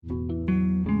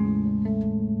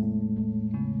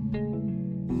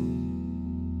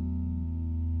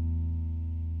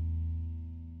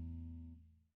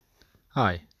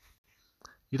Hi,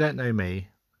 you don't know me,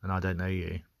 and I don't know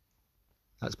you.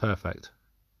 That's perfect.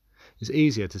 It's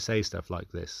easier to say stuff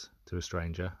like this to a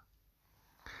stranger.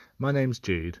 My name's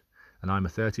Jude, and I'm a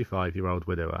 35-year-old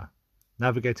widower,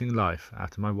 navigating life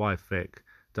after my wife Vic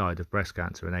died of breast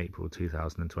cancer in April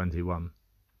 2021.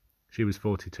 She was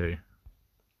 42.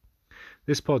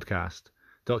 This podcast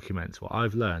documents what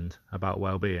I've learned about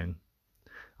well-being.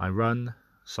 I run,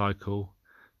 cycle,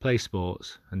 play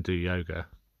sports, and do yoga.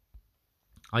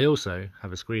 I also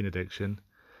have a screen addiction,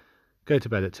 go to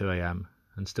bed at 2 a.m,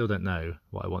 and still don't know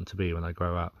what I want to be when I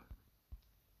grow up.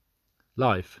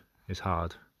 Life is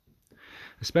hard,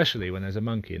 especially when there's a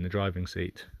monkey in the driving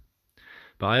seat.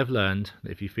 But I have learned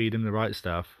that if you feed him the right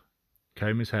stuff,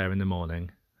 comb his hair in the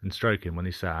morning, and stroke him when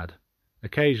he's sad,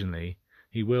 occasionally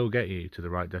he will get you to the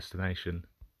right destination.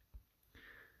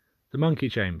 The Monkey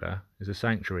Chamber is a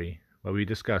sanctuary where we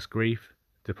discuss grief,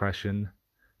 depression,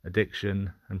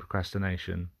 addiction, and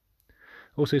procrastination.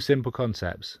 Also simple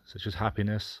concepts such as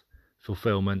happiness,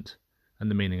 fulfillment,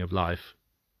 and the meaning of life.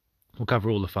 We'll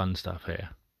cover all the fun stuff here.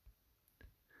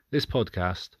 This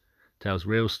podcast tells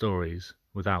real stories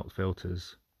without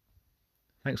filters.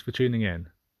 Thanks for tuning in.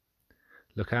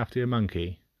 Look after your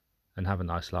monkey and have a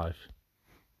nice life.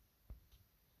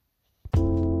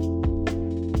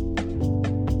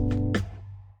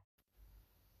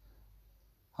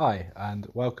 Hi, and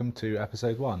welcome to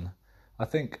episode 1. I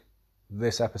think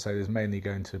this episode is mainly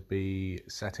going to be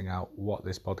setting out what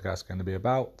this podcast is going to be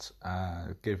about,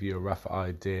 give you a rough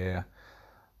idea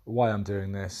why I'm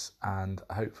doing this, and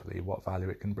hopefully what value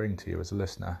it can bring to you as a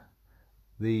listener.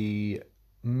 The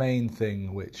main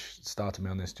thing which started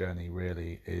me on this journey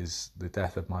really is the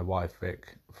death of my wife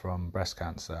Vic from breast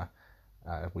cancer.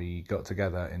 We got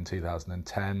together in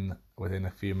 2010. Within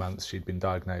a few months she'd been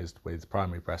diagnosed with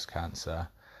primary breast cancer,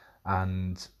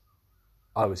 and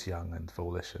I was young and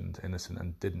foolish and innocent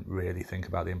and didn't really think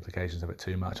about the implications of it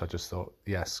too much. I just thought,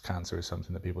 yes, cancer is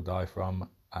something that people die from,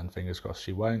 and fingers crossed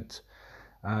she won't.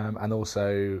 And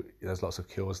also, there's lots of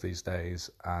cures these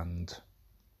days, and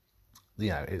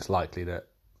it's likely that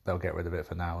they'll get rid of it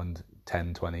for now, and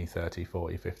 10, 20, 30,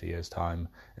 40, 50 years time,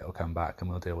 it'll come back and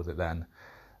we'll deal with it then.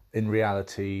 In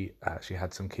reality, she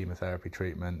had some chemotherapy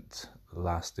treatment,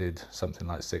 lasted something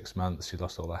like 6 months. She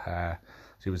lost all her hair.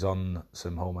 She was on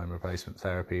some hormone replacement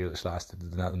therapy, which lasted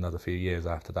another few years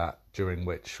after that, during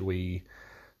which we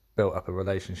built up a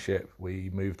relationship.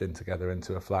 We moved in together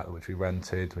into a flat which we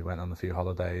rented. We went on a few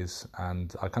holidays,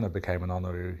 and I kind of became an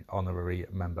honorary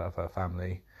member of her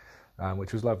family,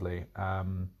 which was lovely.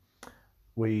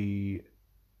 We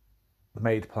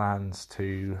made plans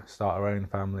to start our own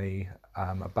family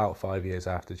about 5 years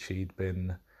after she'd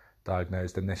been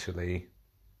diagnosed initially.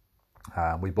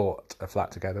 We bought a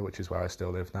flat together, which is where I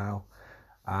still live now.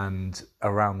 And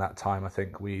around that time, I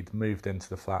think we'd moved into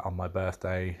the flat on my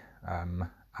birthday.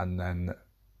 And then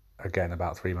again,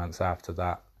 about 3 months after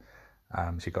that,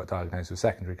 she got diagnosed with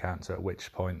secondary cancer, at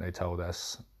which point they told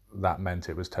us that meant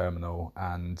it was terminal,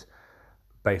 and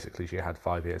basically she had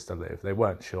 5 years to live. They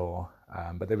weren't sure,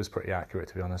 but it was pretty accurate,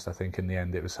 to be honest. I think in the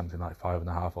end it was something like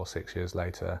 5.5 or 6 years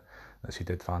later that she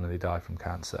did finally die from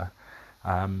cancer.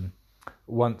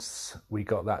 Once we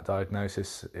got that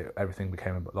diagnosis, everything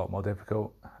became a lot more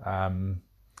difficult.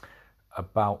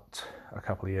 About a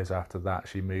couple of years after that,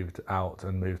 she moved out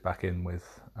and moved back in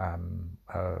with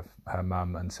her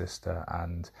mum and sister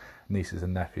and nieces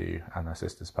and nephew and her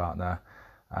sister's partner.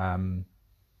 I'll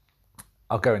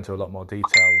go into a lot more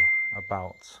detail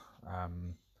about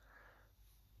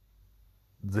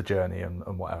the journey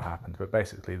and whatever happened, but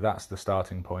basically that's the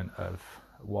starting point of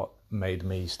what made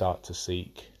me start to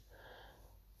seek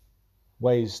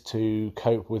ways to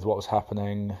cope with what was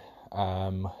happening,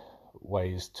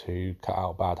 ways to cut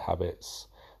out bad habits,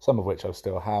 some of which I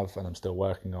still have and I'm still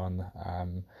working on.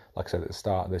 Like I said at the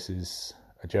start, this is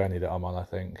a journey that I'm on, I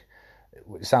think.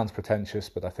 It sounds pretentious,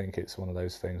 but I think it's one of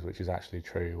those things which is actually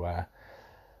true, where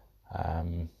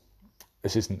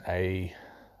this isn't a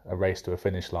race to a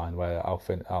finish line where I'll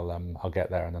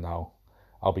get there and then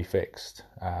I'll be fixed.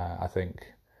 I think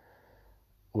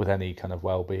with any kind of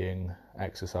well-being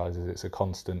exercises, it's a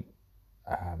constant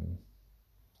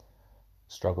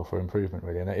struggle for improvement,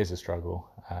 really, and it is a struggle.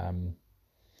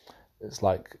 It's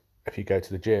like if you go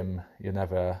to the gym, you're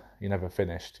never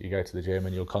finished. You go to the gym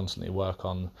and you'll constantly work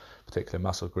on particular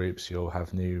muscle groups. You'll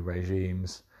have new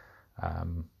regimes.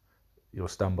 You'll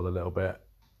stumble a little bit.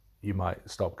 You might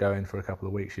stop going for a couple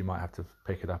of weeks. You might have to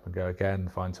pick it up and go again,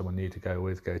 find someone new to go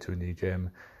with, go to a new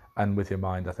gym. And with your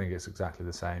mind, I think it's exactly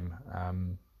the same.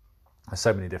 There's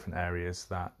so many different areas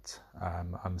that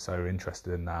I'm so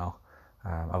interested in now.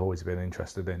 I've always been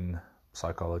interested in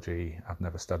psychology. I've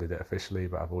never studied it officially,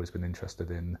 but I've always been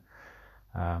interested in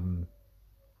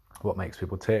what makes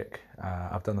people tick.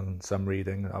 I've done some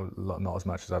reading, not as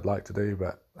much as I'd like to do,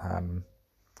 but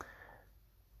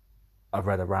I've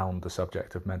read around the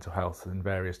subject of mental health in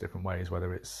various different ways,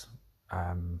 whether it's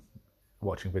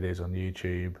watching videos on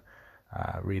YouTube,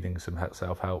 reading some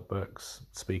self-help books,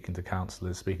 speaking to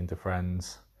counsellors, speaking to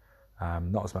friends.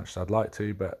 Not as much as I'd like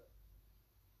to, but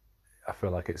I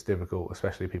feel like it's difficult,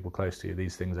 especially people close to you.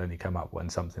 These things only come up when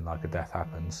something like a death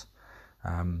happens.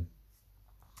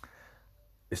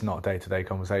 It's not a day-to-day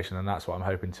conversation, and that's what I'm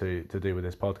hoping to do with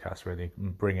this podcast, really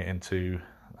bring it into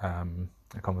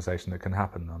a conversation that can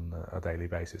happen on a daily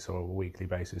basis or a weekly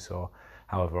basis, or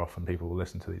however often people will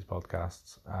listen to these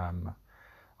podcasts.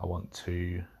 I want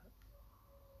to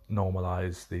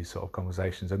normalise these sort of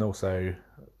conversations and also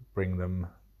bring them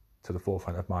to the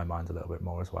forefront of my mind a little bit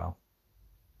more as well.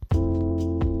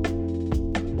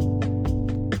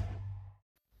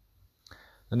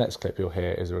 The next clip you'll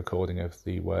hear is a recording of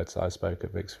the words I spoke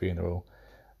at Vic's funeral.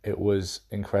 It was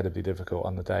incredibly difficult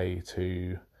on the day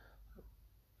to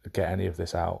get any of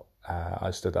this out. I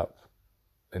stood up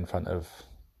in front of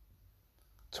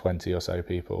 20 or so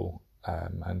people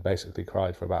and basically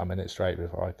cried for about a minute straight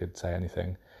before I could say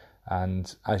anything.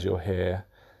 And as you'll hear,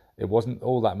 it wasn't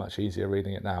all that much easier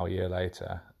reading it now, a year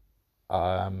later.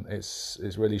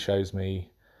 It really shows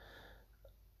me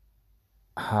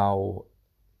how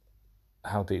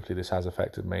deeply this has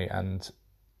affected me and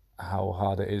how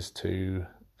hard it is to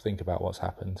think about what's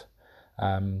happened.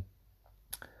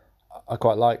 I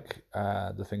quite like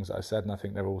the things that I said, and I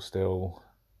think they're all still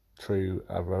true.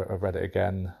 I've read it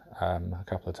again a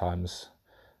couple of times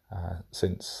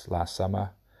since last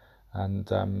summer, and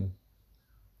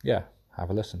have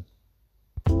a listen.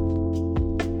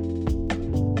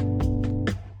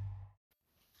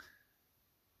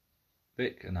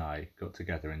 Vic and I got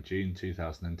together in June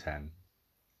 2010.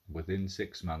 Within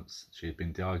 6 months, she had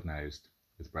been diagnosed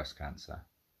with breast cancer.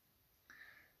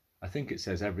 I think it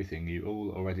says everything you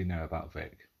all already know about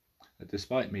Vic, that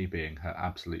despite me being her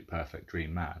absolute perfect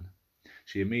dream man,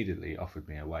 she immediately offered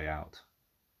me a way out.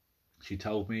 She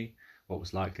told me what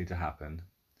was likely to happen,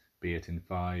 be it in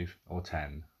 5 or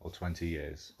 10 or 20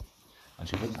 years, and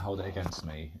she wouldn't hold it against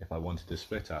me if I wanted to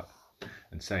split up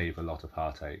and save a lot of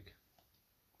heartache.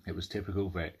 It was typical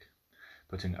Vic,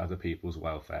 putting other people's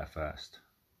welfare first.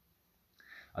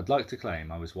 I'd like to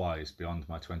claim I was wise beyond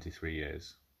my 23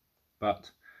 years,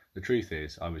 but the truth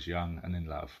is I was young and in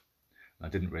love, and I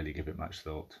didn't really give it much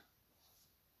thought.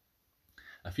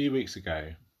 A few weeks ago,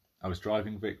 I was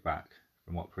driving Vic back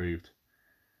from what proved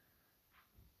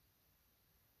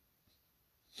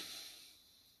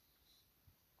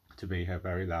to be her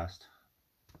very last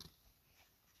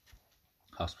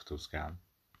hospital scan.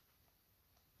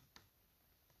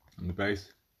 And we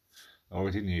both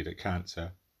already knew that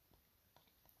cancer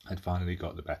had finally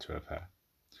got the better of her,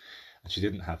 and she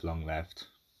didn't have long left.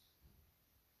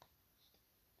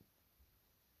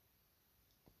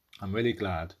 I'm really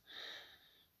glad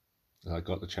that I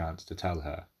got the chance to tell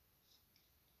her.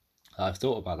 I've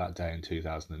thought about that day in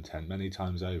 2010 many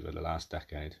times over the last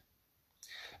decade,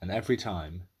 and every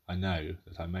time I know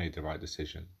that I made the right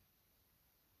decision.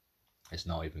 It's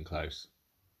not even close.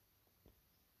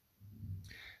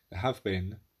 There have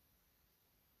been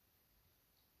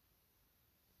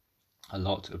a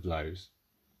lot of lows.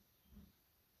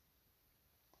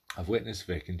 I've witnessed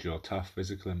Vic endure tough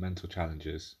physical and mental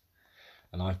challenges,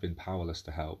 and I've been powerless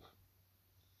to help.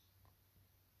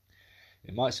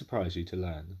 It might surprise you to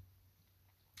learn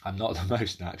I'm not the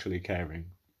most naturally caring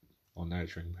or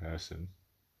nurturing person,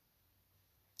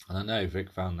 and I know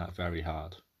Vic found that very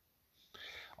hard.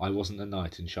 I wasn't the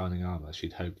knight in shining armour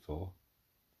she'd hoped for.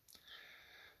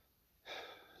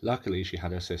 Luckily, she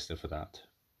had her sister for that.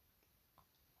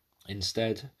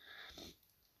 Instead,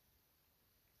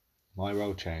 my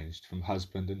role changed from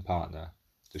husband and partner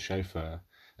to chauffeur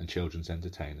and children's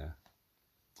entertainer,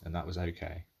 and that was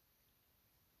okay.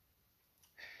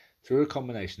 Through a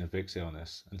combination of Vic's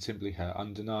illness and simply her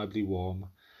undeniably warm,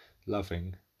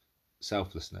 loving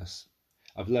selflessness,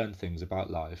 I've learned things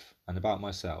about life and about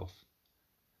myself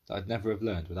that I'd never have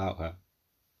learned without her.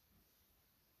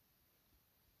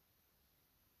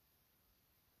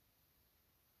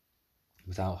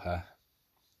 Without her,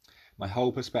 my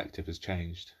whole perspective has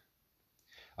changed.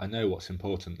 I know what's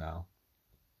important now,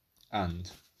 and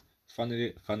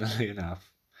funnily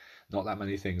enough, not that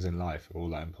many things in life are all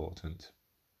that important.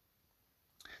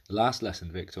 The last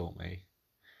lesson Vic taught me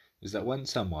is that when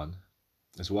someone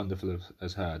as wonderful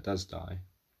as her does die,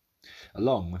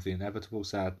 along with the inevitable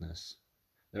sadness,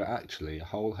 there are actually a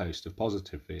whole host of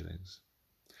positive feelings.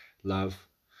 Love,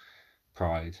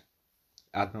 pride,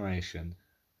 admiration,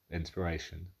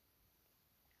 inspiration.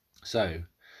 So,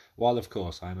 while of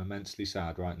course I am immensely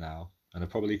sad right now, and have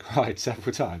probably cried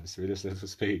several times through this little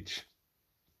speech,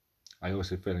 I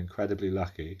also feel incredibly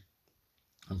lucky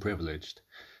and privileged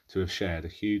to have shared a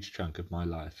huge chunk of my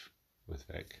life with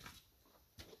Vic.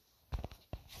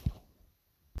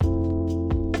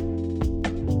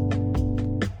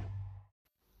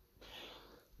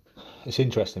 It's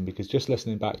interesting because just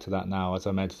listening back to that now as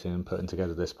I'm editing and putting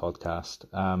together this podcast,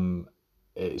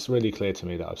 it's really clear to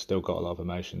me that I've still got a lot of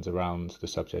emotions around the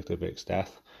subject of Vic's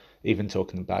death. Even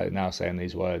talking about it now, saying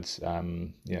these words,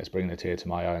 it's bringing a tear to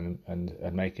my eye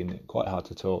and making it quite hard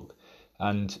to talk.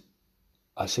 And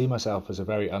I see myself as a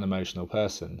very unemotional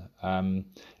person.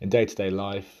 In day-to-day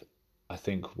life, I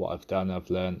think what I've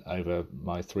learned over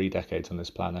my 3 decades on this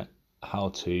planet, how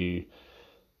to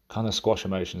kind of squash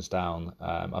emotions down.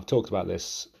 I've talked about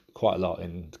this quite a lot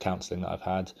in counselling that I've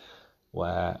had,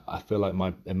 where I feel like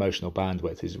my emotional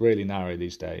bandwidth is really narrow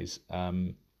these days.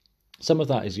 Some of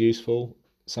that is useful.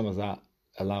 Some of that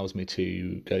allows me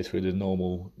to go through the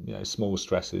normal, small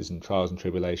stresses and trials and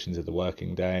tribulations of the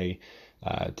working day,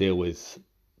 deal with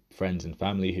friends and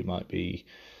family who might be,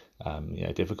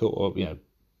 difficult, or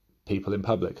people in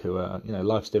public who are,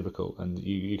 life's difficult, and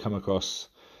you come across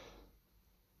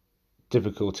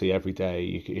difficulty every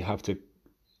day. You have to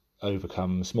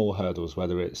overcome small hurdles,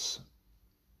 whether it's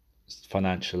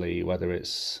financially, whether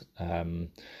it's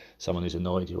someone who's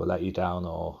annoyed you or let you down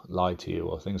or lied to you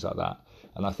or things like that.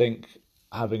 And I think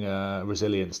having a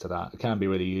resilience to that can be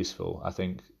really useful. I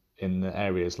think in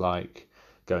areas like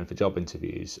going for job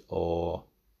interviews or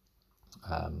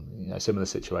similar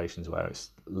situations where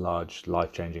it's large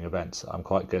life-changing events, I'm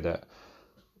quite good at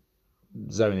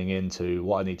zoning into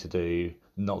what I need to do,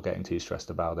 not getting too stressed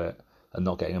about it and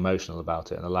not getting emotional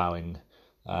about it, and allowing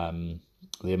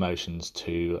the emotions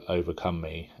to overcome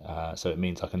me. So it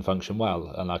means I can function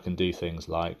well, and I can do things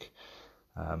like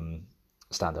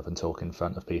stand up and talk in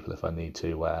front of people if I need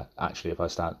to, where actually if I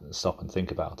stop and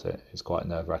think about it, it's quite a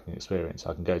nerve-wracking experience.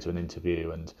 I can go to an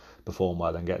interview and perform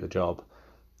well and get the job.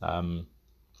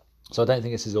 So I don't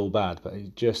think this is all bad, but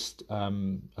it just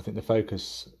I think the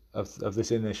focus of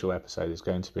this initial episode is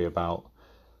going to be about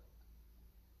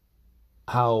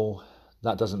how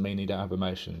that doesn't mean you don't have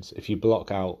emotions. If you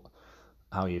block out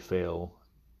how you feel,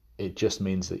 it just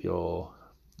means that you're,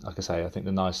 like I say, I think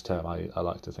the nice term I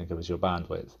like to think of as your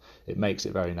bandwidth. It makes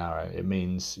it very narrow. It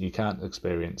means you can't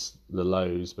experience the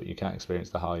lows, but you can't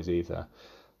experience the highs either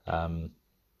on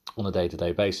a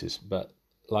day-to-day basis. But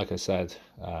like I said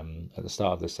at the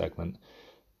start of this segment,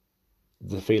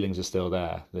 the feelings are still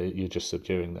there. You're just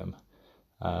subduing them.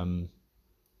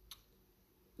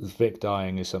 Vic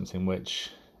dying is something which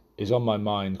is on my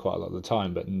mind quite a lot of the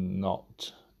time, but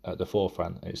not at the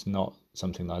forefront. It's not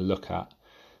something I look at.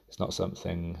 It's not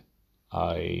something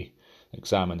I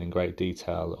examine in great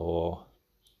detail or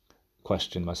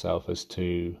question myself as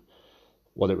to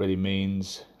what it really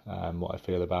means, what I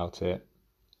feel about it.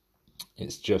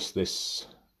 It's just this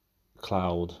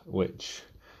cloud which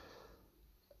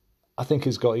I think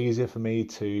has got easier for me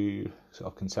to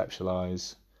sort of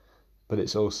conceptualize, but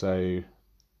it's also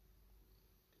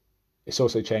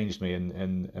changed me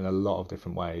in a lot of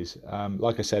different ways.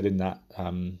 Like I said in that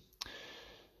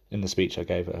in the speech I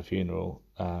gave at her funeral,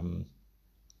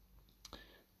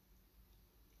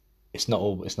 it's not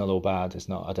all bad. It's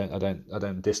not. I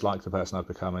don't dislike the person I've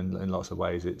become in lots of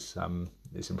ways. It's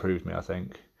improved me, I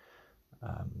think.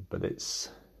 But it's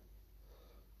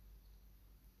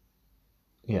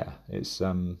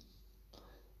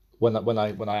when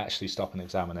I actually stop and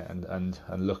examine it and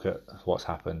look at what's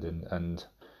happened and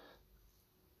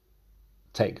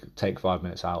take 5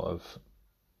 minutes out of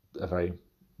a very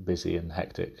busy and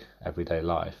hectic everyday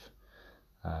life,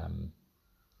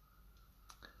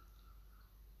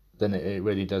 then it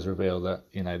really does reveal that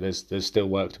there's still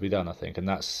work to be done, I think. And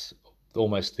that's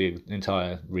almost the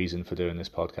entire reason for doing this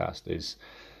podcast. Is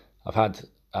I've had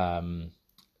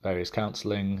various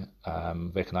counselling.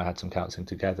 Vic and I had some counselling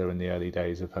together in the early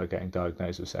days of her getting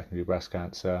diagnosed with secondary breast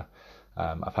cancer.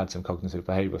 I've had some cognitive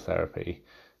behavioural therapy,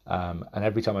 and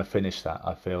every time I finish that,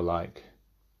 I feel like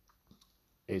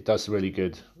it does really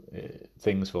good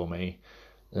things for me.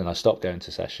 Then I stop going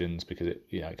to sessions because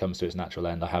it comes to its natural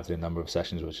end. I have the number of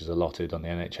sessions which is allotted on the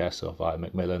NHS or via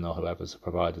Macmillan or whoever's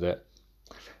provided it.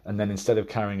 And then instead of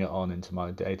carrying it on into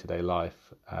my day-to-day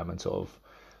life and sort of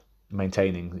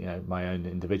maintaining my own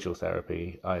individual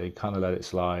therapy, I kind of let it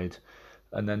slide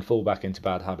and then fall back into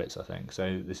bad habits, I think.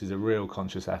 So this is a real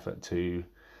conscious effort to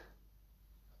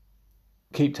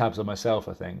keep tabs on myself,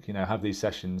 I think. Have these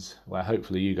sessions where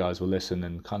hopefully you guys will listen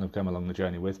and kind of come along the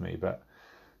journey with me, but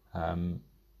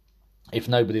If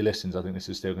nobody listens, I think this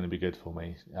is still going to be good for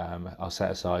me. I'll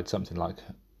set aside something like,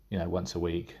 once a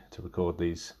week to record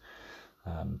these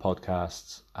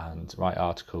podcasts and write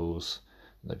articles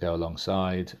that go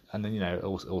alongside, and then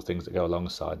all things that go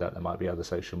alongside that. There might be other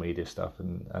social media stuff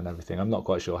and everything. I'm not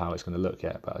quite sure how it's going to look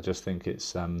yet, but I just think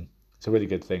it's a really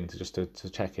good thing to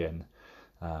check in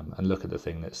and look at the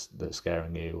thing that's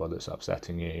scaring you or that's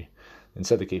upsetting you,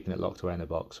 instead of keeping it locked away in a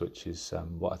box, which is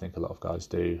what I think a lot of guys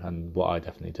do and what I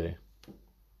definitely do.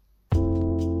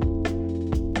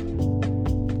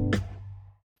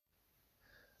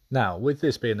 Now, with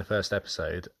this being the first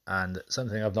episode and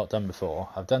something I've not done before,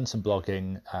 I've done some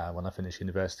blogging. When I finished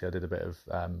university, I did a bit of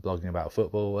blogging about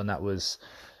football, and that was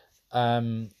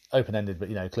open-ended,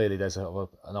 but clearly there's an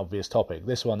obvious topic.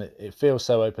 This one, it feels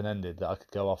so open-ended that I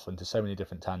could go off into so many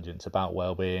different tangents about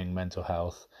well-being, mental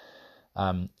health.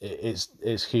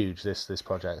 It's huge, this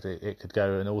project. It could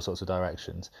go in all sorts of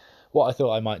directions. What I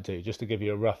thought I might do, just to give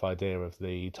you a rough idea of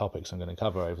the topics I'm going to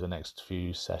cover over the next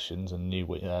few sessions and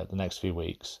the next few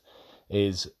weeks,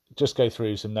 is just go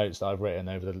through some notes that I've written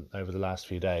over the last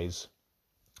few days.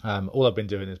 All I've been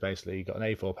doing is basically got an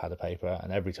A4 pad of paper,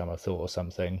 and every time I've thought of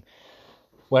something,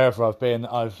 wherever I've been,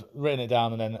 I've written it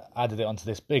down and then added it onto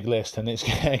this big list, and it's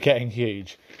getting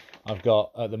huge. I've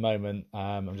got, at the moment,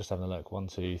 I'm just having a look, 1,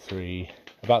 2, 3,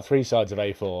 about 3 sides of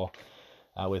A4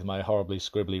 with my horribly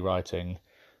scribbly writing.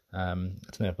 I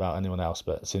don't know about anyone else,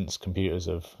 but since computers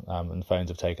and phones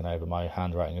have taken over, my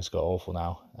handwriting has got awful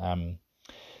now.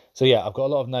 So yeah, I've got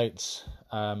a lot of notes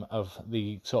of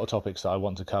the sort of topics that I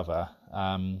want to cover.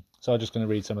 So I'm just going to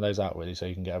read some of those out, really, so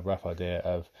you can get a rough idea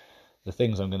of the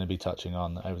things I'm going to be touching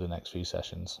on over the next few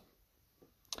sessions.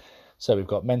 So we've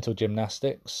got mental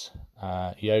gymnastics,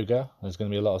 yoga. There's going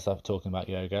to be a lot of stuff talking about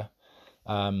yoga.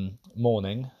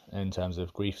 Mourning, in terms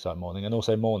of grief-type mourning, and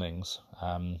also mornings.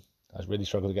 I really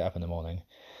struggle to get up in the morning.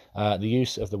 The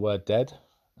use of the word dead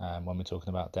when we're talking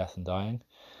about death and dying.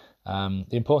 The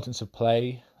importance of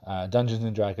play, Dungeons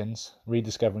and Dragons,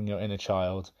 rediscovering your inner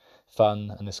child,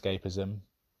 fun and escapism.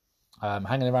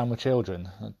 Hanging around with children.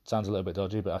 That sounds a little bit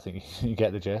dodgy, but I think you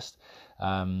get the gist.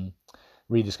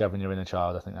 Rediscovering your inner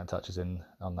child, I think that touches in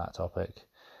on that topic.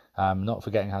 Not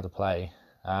forgetting how to play.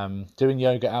 Doing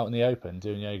yoga out in the open,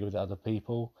 doing yoga with other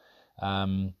people.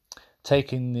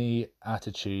 Taking the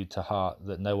attitude to heart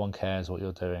that no one cares what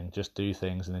you're doing, just do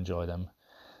things and enjoy them.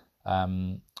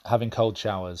 Having cold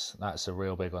showers, that's a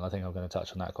real big one. I think I'm going to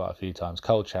touch on that quite a few times.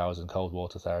 Cold showers and cold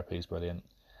water therapy is brilliant.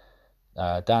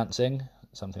 Dancing,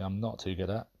 something I'm not too good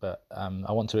at, but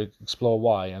I want to explore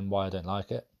why and why I don't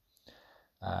like it.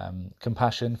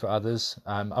 Compassion for others.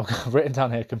 I've written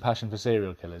down here compassion for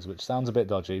serial killers, which sounds a bit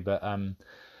dodgy, but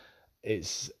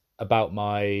it's about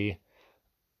my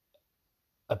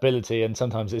ability, and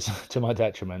sometimes it's to my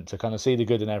detriment, to kind of see the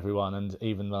good in everyone. And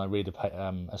even when I read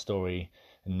a story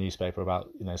in the newspaper about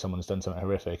someone who's done something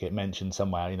horrific, it mentions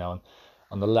somewhere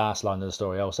on the last line of the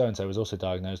story, so and so was also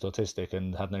diagnosed autistic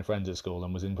and had no friends at school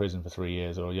and was in prison for 3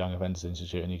 years, or a young offenders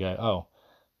institute, and you go, oh,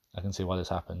 I can see why this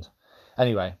happened.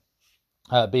 Anyway,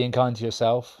 being kind to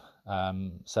yourself,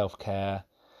 self-care,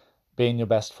 being your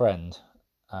best friend,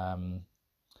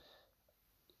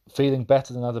 feeling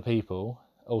better than other people,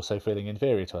 also feeling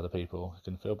inferior to other people. You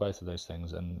can feel both of those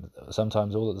things, and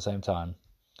sometimes all at the same time.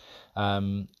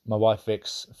 My wife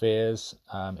Vic's fears,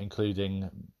 including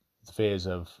the fears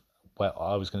of what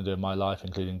I was going to do in my life,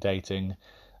 including dating,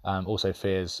 also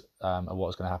fears of what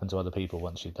was going to happen to other people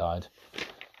once she died.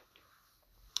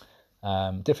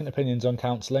 Different opinions on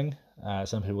counselling.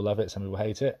 Some people love it, some people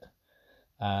hate it.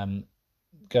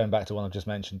 Going back to one I've just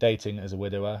mentioned, dating as a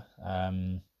widower,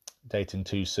 dating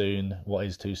too soon, what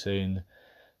is too soon,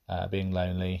 being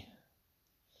lonely.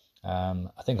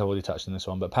 I think I've already touched on this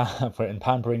one, but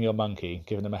pampering your monkey,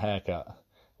 giving him a haircut,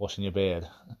 washing your beard,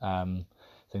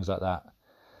 things like that.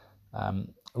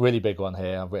 Really big one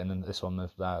here, I've written this one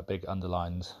with big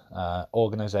underlines.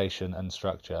 Organisation and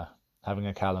structure, having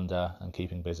a calendar and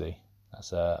keeping busy.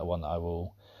 That's a one that I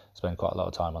will spend quite a lot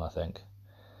of time on, I think.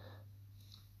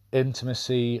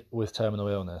 Intimacy with terminal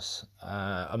illness.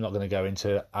 I'm not going to go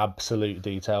into absolute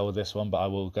detail with this one, but I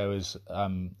will go as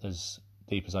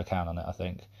deep as I can on it. I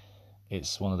think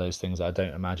it's one of those things that I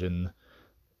don't imagine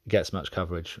gets much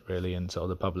coverage really in sort of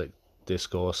the public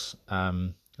discourse.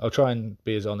 I'll try and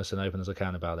be as honest and open as I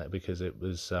can about it, because it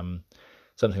was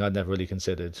something I'd never really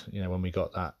considered. When we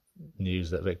got that news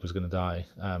that Vic was going to die,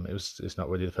 it's not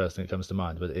really the first thing that comes to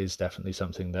mind, but it is definitely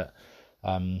something that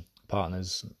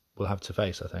partners will have to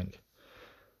face, I think.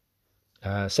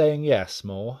 Saying yes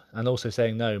more and also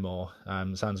saying no more.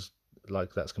 Sounds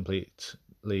like that's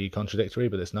completely contradictory,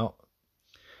 but it's not.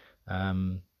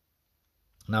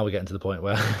 Now we're getting to the point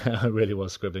where I really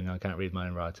was scribbling and I can't read my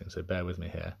own writing, so bear with me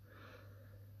here.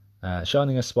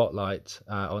 Shining a spotlight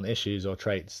on issues or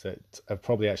traits that have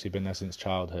probably actually been there since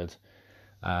childhood.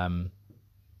 And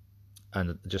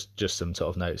just some sort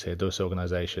of notes here: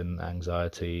 disorganisation,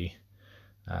 anxiety,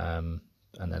 and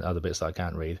then other bits that I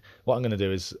can't read. What I'm going to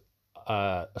do is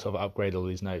sort of upgrade all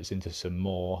these notes into some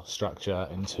more structure,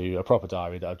 into a proper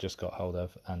diary that I've just got hold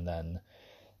of, and then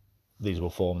these will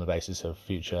form the basis of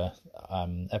future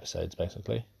episodes,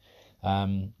 basically.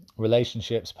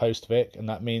 Relationships post-Vic, and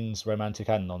that means romantic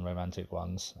and non-romantic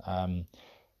ones.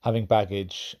 Having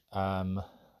baggage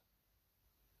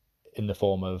in the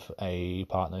form of a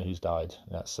partner who's died.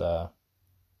 That's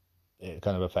it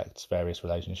kind of affects various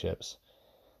relationships.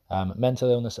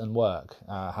 Mental illness and work,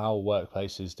 how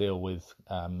workplaces deal with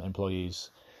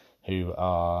employees who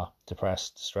are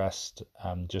depressed, stressed,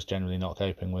 just generally not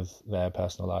coping with their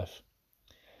personal life.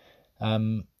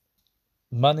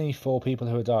 Money for people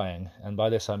who are dying, and by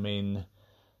this I mean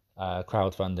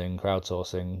crowdfunding,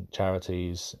 crowdsourcing,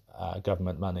 charities,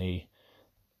 government money,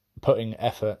 putting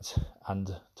effort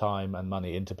and time and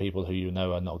money into people who you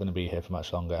know are not going to be here for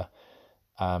much longer.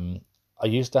 I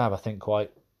used to have, I think,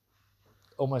 quite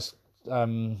almost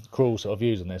cruel sort of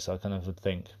views on this. I kind of would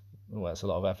think, well, it's a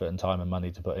lot of effort and time and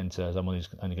money to put into someone who's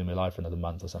only going to be alive for another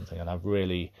month or something, and I've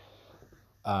really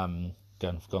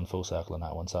gone full circle on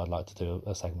that one, so I'd like to do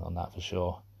a segment on that for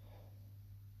sure.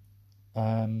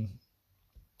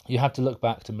 You have to look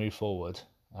back to move forward,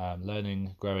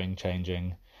 learning, growing,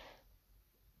 changing,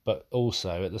 but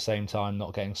also at the same time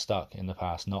not getting stuck in the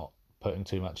past, not putting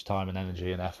too much time and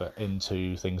energy and effort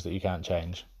into things that you can't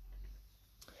change.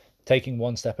 Taking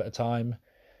one step at a time.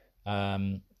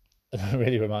 It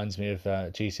really reminds me of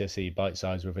GCSE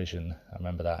bite-sized revision. I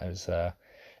remember that.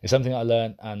 It's something I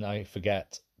learned and I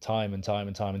forget time and time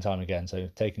again. So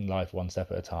taking life one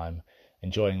step at a time,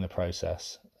 enjoying the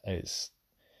process.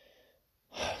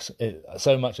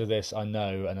 So much of this I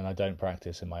know and then I don't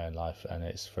practice in my own life, and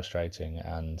it's frustrating.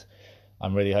 And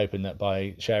I'm really hoping that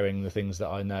by sharing the things that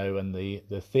I know and the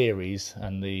theories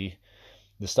and the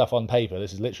stuff on paper,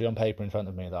 this is literally on paper in front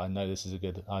of me, that I know this is a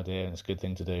good idea and it's a good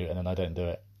thing to do, and then I don't do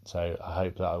it. So I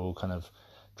hope that I will kind of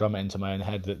drum it into my own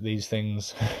head that these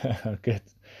things are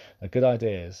good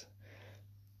ideas.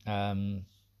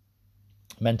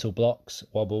 Mental blocks,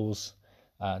 wobbles,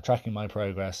 tracking my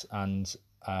progress, and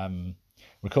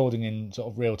recording in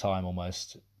sort of real time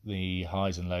almost the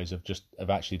highs and lows of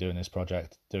actually doing this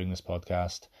project, doing this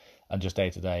podcast, and just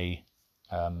day to day,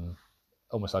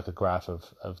 almost like a graph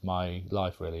of my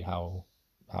life, really, how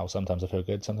sometimes I feel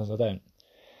good, sometimes I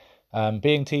don't.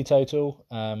 Being teetotal,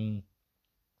 and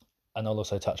I'll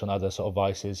also touch on other sort of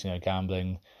vices,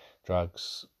 gambling,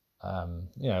 drugs,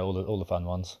 all the fun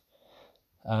ones.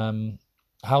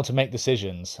 How to make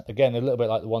decisions, again, a little bit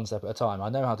like the one step at a time. I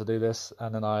know how to do this,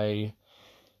 and then I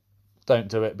don't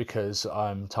do it because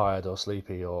I'm tired or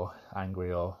sleepy or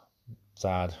angry or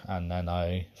sad, and then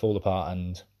I fall apart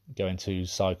and go into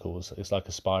cycles. It's like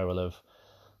a spiral of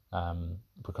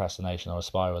procrastination or a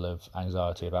spiral of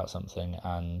anxiety about something,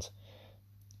 and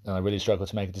I really struggle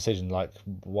to make a decision, like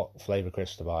what flavour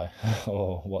crisps to buy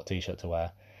or what t-shirt to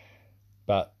wear.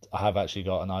 But I have actually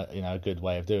got a good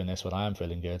way of doing this when I am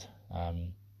feeling good.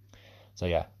 So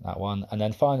yeah, that one. And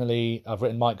then finally, I've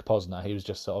written Mike Posner. He was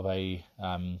just sort of a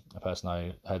person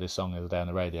I heard his song the other day on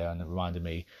the radio, and it reminded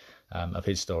me of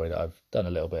his story that I've done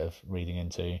a little bit of reading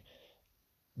into.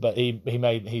 But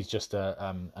he's just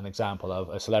an example of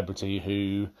a celebrity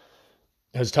who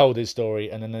has told his story,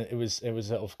 and then it was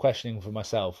sort of questioning for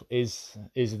myself: is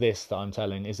this that I'm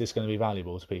telling, is this going to be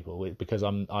valuable to people? Because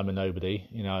I'm a nobody,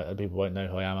 people won't know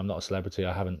who I am. I'm not a celebrity.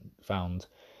 I haven't found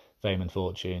fame and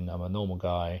fortune. I'm a normal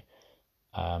guy,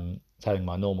 telling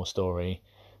my normal story.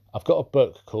 I've got a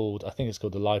book called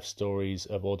The Life Stories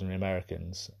of Ordinary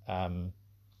Americans.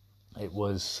 It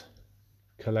was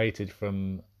collated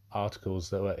from articles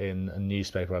that were in a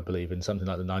newspaper, I believe, in something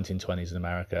like the 1920s in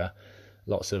America.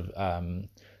 Lots of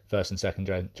first and second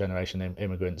generation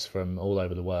immigrants from all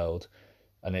over the world,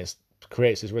 and it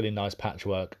creates this really nice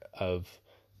patchwork of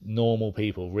normal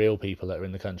people, real people that are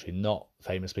in the country, not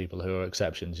famous people who are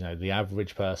exceptions. The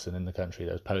average person in the country.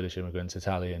 There's Polish immigrants,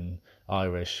 Italian,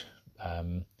 Irish,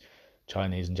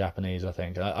 Chinese and Japanese, I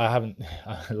think. I haven't,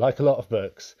 like a lot of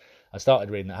books, I started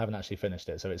reading it, I haven't actually finished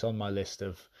it, so it's on my list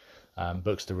of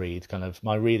books to read, kind of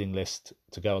my reading list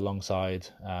to go alongside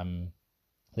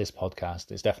this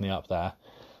podcast. It's definitely up there.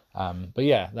 But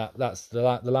yeah, that's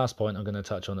the last point I'm going to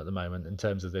touch on at the moment in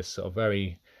terms of this sort of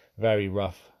very, very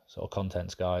rough sort of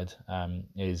contents guide,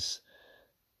 is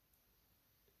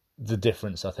the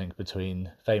difference, I think,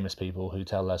 between famous people who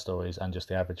tell their stories and just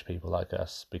the average people like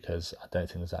us, because I don't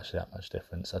think there's actually that much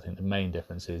difference. I think the main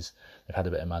difference is they've had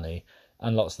a bit of money,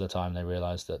 and lots of the time they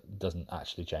realise that it doesn't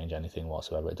actually change anything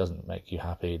whatsoever. It doesn't make you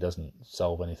happy, it doesn't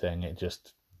solve anything, it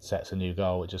just sets a new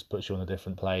goal, it just puts you on a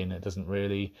different plane. It doesn't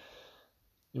really,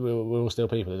 we're all still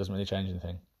people, it doesn't really change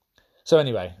anything. So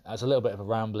anyway, that's a little bit of a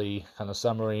rambly kind of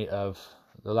summary of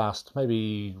the last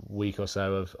maybe week or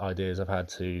so of ideas I've had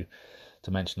to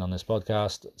mention on this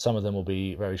podcast. Some of them will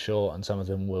be very short, and some of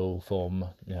them will form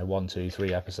 1, 2,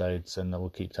 3 episodes, and we'll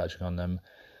keep touching on them.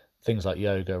 Things like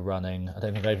yoga, running. I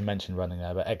don't think I even mentioned running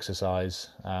there, but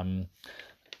exercise,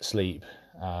 sleep,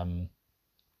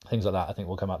 things like that, I think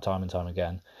will come up time and time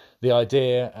again. The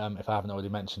idea, if I haven't already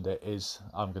mentioned it, is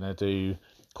I'm going to do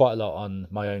quite a lot on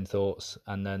my own thoughts,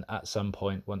 and then at some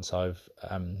point, once I've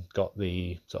got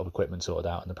the sort of equipment sorted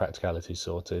out and the practicality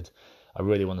sorted, I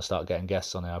really want to start getting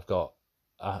guests on it. I've got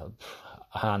a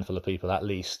handful of people at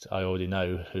least I already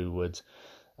know who would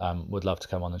love to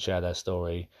come on and share their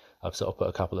story. I've sort of put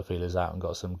a couple of feelers out and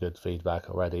got some good feedback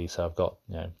already, so I've got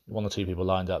 1 or 2 people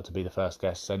lined up to be the first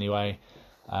guests anyway,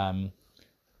 and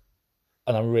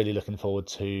I'm really looking forward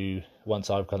to, once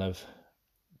I've kind of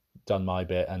done my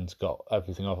bit and got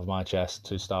everything off of my chest,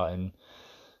 to starting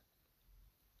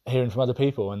hearing from other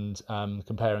people and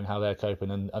comparing how they're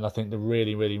coping. And I think the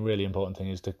really, really, really important thing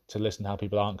is to listen how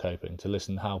people aren't coping, to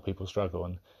listen how people struggle.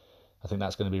 And I think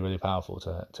that's going to be really powerful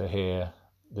to hear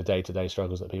the day-to-day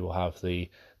struggles that people have, the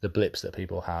blips that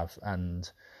people have. And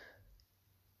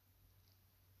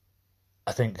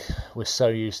I think we're so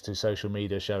used to social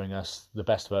media showing us the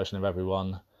best version of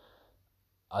everyone.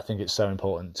 I think it's so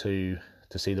important to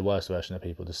see the worst version of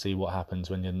people, to see what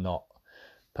happens when you're not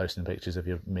posting pictures of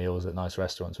your meals at nice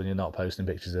restaurants, when you're not posting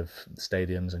pictures of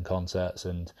stadiums and concerts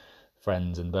and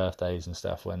friends and birthdays and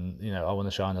stuff. When I want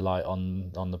to shine a light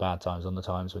on the bad times, on the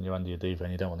times when you're under your duvet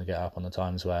and you don't want to get up, on the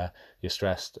times where you're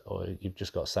stressed or you've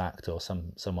just got sacked or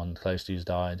someone close to you's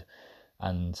died,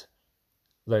 and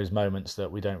those moments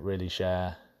that we don't really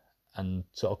share, and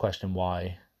sort of question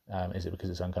why. Is it because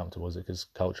it's uncomfortable? Is it because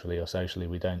culturally or socially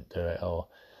we don't do it, or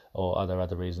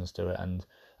other reasons to it?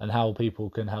 And how people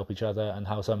can help each other, and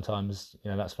how sometimes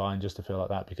that's fine just to feel like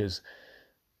that, because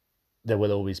there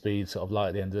will always be sort of light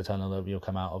at the end of the tunnel, that you'll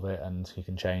come out of it and you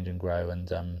can change and grow. And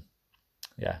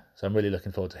so I'm really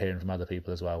looking forward to hearing from other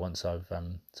people as well, once I've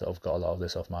sort of got a lot of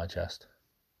this off my chest.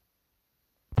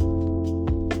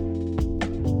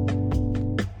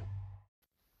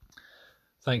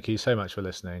 Thank you so much for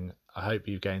listening. I hope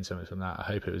you gained something from that. I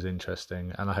hope it was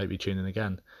interesting, and I hope you tune in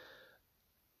again.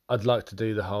 I'd like to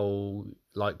do the whole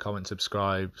like, comment,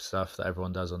 subscribe stuff that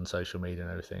everyone does on social media and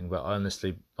everything, but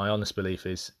honestly, my honest belief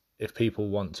is, if people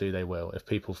want to, they will. If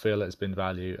people feel it's been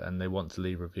value and they want to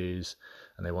leave reviews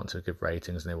and they want to give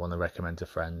ratings and they want to recommend to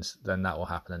friends, then that will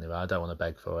happen anyway. I don't want to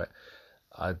beg for it.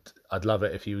 I'd love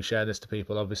it if you share this to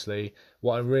people, obviously.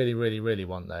 What I really, really, really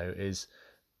want, though, is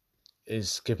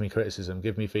give me criticism,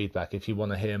 give me feedback. If you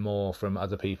want to hear more from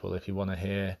other people, if you want to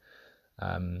hear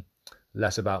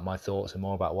less about my thoughts and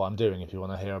more about what I'm doing, if you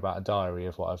want to hear about a diary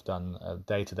of what I've done on a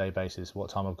day-to-day basis, what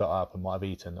time I've got up and what I've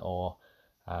eaten, or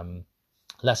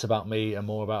less about me and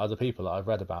more about other people that I've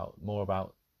read about, more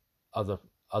about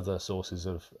other sources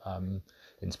of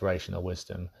inspiration or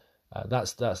wisdom,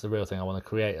 that's the real thing. I want to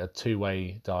create a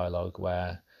two-way dialogue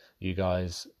where you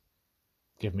guys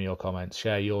give me your comments,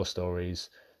 share your stories,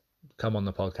 come on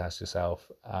the podcast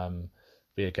yourself,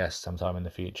 be a guest sometime in the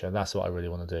future. And that's what I really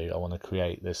want to do. I want to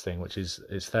create this thing, which is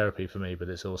therapy for me, but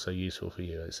it's also useful for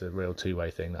you. It's a real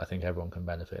two-way thing that I think everyone can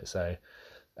benefit. So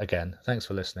again, thanks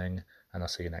for listening, and I'll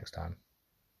see you next time.